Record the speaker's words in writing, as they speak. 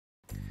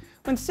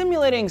When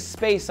simulating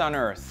space on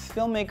Earth,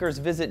 filmmakers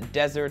visit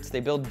deserts,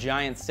 they build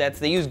giant sets,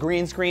 they use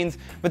green screens,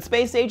 but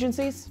space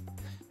agencies?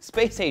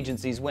 Space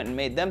agencies went and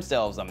made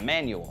themselves a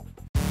manual.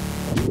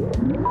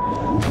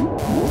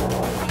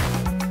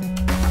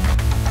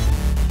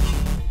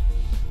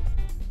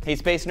 Hey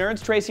Space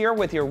Nerds, Trace here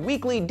with your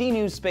weekly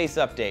D-News Space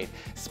Update.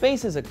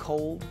 Space is a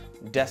cold,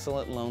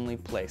 desolate, lonely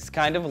place,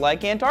 kind of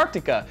like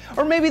Antarctica,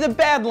 or maybe the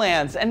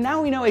Badlands, and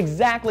now we know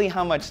exactly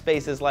how much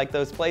space is like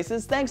those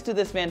places thanks to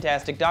this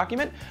fantastic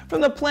document from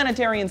the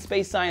Planetary and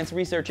Space Science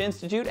Research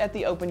Institute at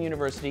the Open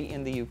University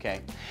in the UK.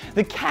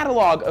 The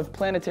Catalogue of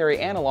Planetary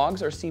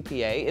Analogues, or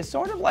CPA, is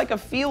sort of like a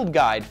field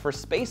guide for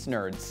space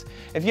nerds.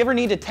 If you ever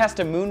need to test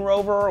a moon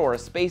rover or a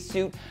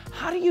spacesuit,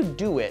 how do you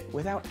do it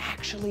without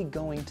actually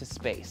going to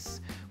space?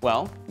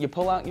 Well, you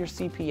pull out your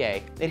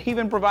CPA. It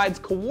even provides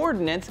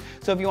coordinates,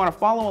 so if you want to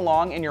follow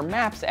along in your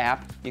Maps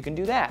app, you can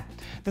do that.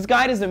 This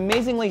guide is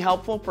amazingly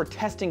helpful for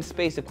testing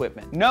space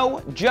equipment.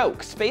 No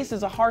joke, space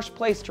is a harsh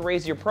place to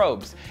raise your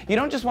probes. You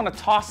don't just want to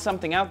toss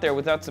something out there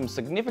without some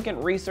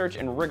significant research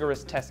and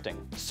rigorous testing.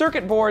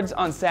 Circuit boards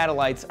on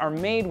satellites are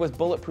made with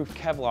bulletproof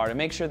Kevlar to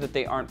make sure that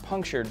they aren't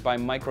punctured by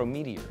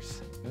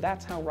micrometeors.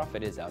 That's how rough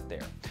it is out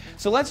there.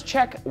 So let's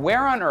check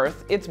where on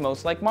Earth it's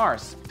most like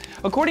Mars.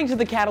 According to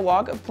the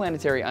Catalogue of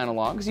Planetary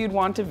Analogues, you'd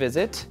want to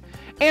visit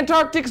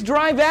Antarctic's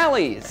dry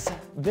valleys.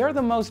 They're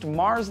the most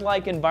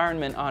Mars-like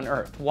environment on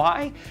Earth.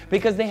 Why?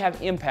 Because they have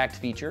impact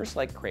features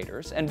like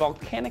craters and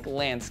volcanic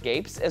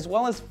landscapes, as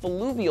well as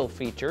fluvial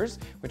features,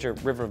 which are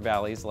river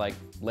valleys like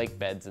lake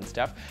beds and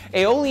stuff,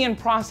 aeolian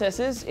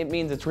processes, it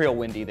means it's real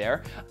windy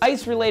there,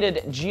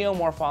 ice-related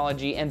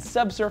geomorphology, and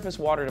subsurface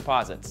water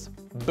deposits.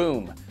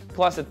 Boom.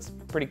 Plus, it's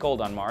pretty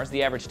cold on Mars.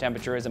 The average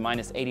temperature is a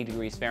minus 80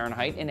 degrees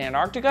Fahrenheit. In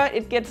Antarctica,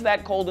 it gets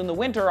that cold in the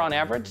winter on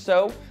average,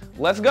 so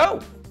let's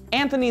go.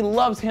 Anthony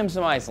loves him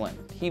some Iceland.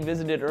 He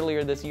visited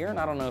earlier this year, and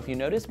I don't know if you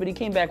noticed, but he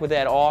came back with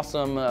that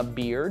awesome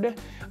beard.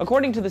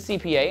 According to the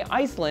CPA,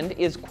 Iceland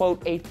is,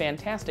 quote, a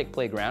fantastic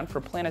playground for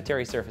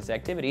planetary surface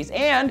activities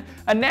and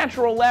a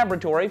natural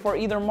laboratory for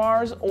either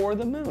Mars or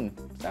the Moon.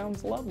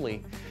 Sounds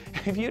lovely.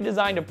 If you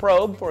designed a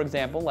probe, for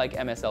example, like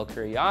MSL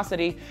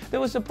Curiosity, that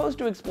was supposed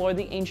to explore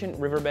the ancient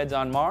riverbeds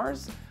on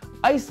Mars,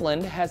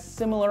 Iceland has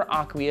similar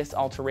aqueous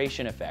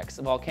alteration effects,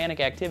 volcanic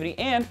activity,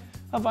 and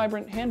a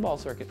vibrant handball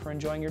circuit for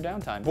enjoying your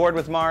downtime. Bored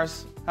with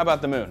Mars? How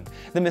about the Moon?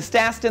 The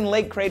Mistaston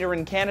Lake crater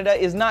in Canada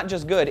is not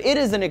just good, it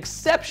is an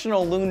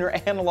exceptional lunar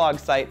analog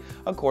site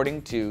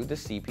according to the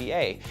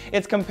CPA.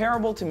 It's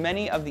comparable to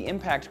many of the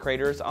impact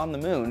craters on the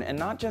Moon, and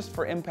not just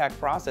for impact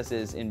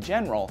processes in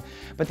general,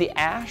 but the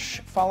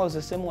ash follows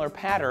a similar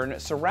pattern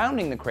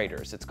surrounding the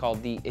craters. It's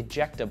called the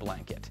ejecta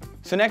blanket.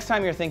 So next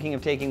time you're thinking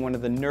of taking one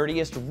of the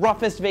nerdiest,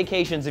 roughest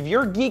vacations of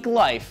your geek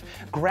life,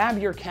 grab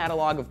your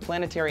catalog of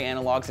planetary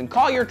analogs and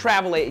call your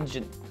travel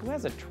agent. Who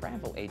has a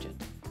travel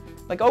agent?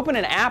 Like open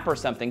an app or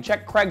something,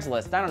 check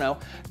Craigslist, I don't know.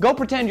 Go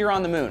pretend you're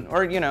on the Moon.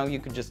 Or, you know, you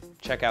could just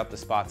check out the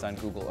spots on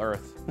Google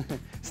Earth.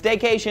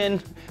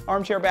 Staycation,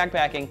 armchair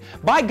backpacking.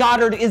 By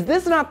Goddard, is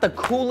this not the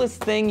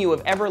coolest thing you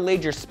have ever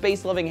laid your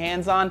space-loving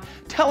hands on?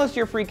 Tell us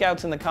your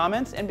freakouts in the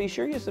comments, and be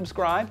sure you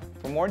subscribe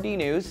for more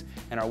D-News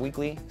and our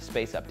weekly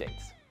space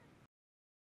updates.